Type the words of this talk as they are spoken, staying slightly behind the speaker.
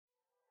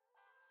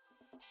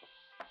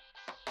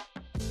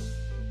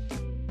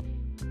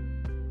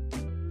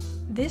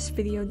This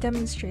video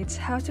demonstrates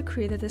how to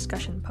create a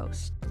discussion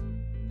post.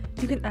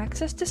 You can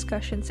access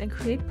discussions and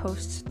create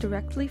posts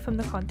directly from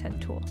the Content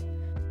tool.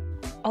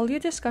 All your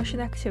discussion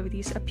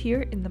activities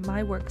appear in the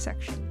My Work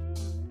section.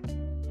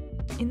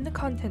 In the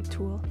Content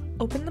tool,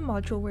 open the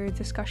module where your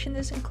discussion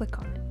is and click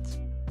on it.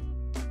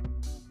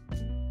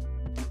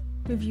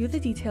 Review the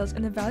details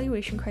and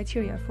evaluation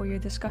criteria for your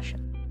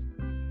discussion.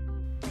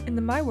 In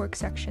the My Work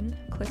section,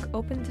 click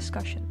Open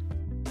Discussion.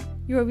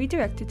 You are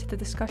redirected to the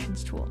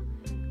Discussions tool.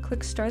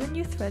 Click Start a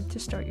New Thread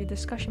to start your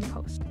discussion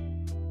post.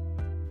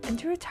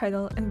 Enter a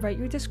title and write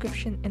your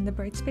description in the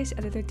Brightspace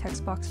editor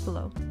text box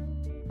below.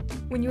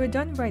 When you are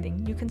done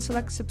writing, you can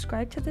select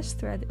Subscribe to this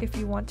thread if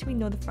you want to be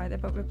notified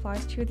about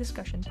replies to your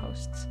discussion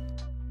posts.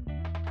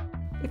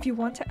 If you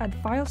want to add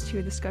files to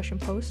your discussion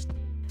post,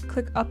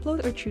 click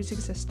Upload or choose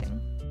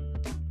Existing.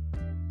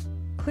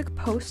 Click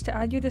Post to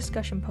add your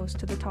discussion post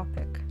to the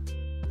topic.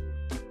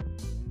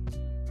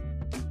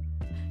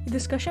 Your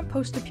discussion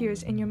post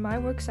appears in your My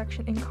Work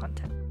section in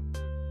Content.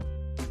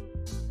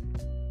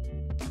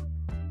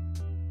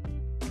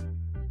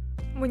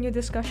 When your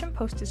discussion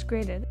post is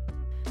graded,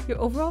 your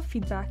overall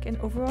feedback and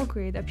overall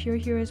grade appear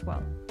here as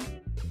well.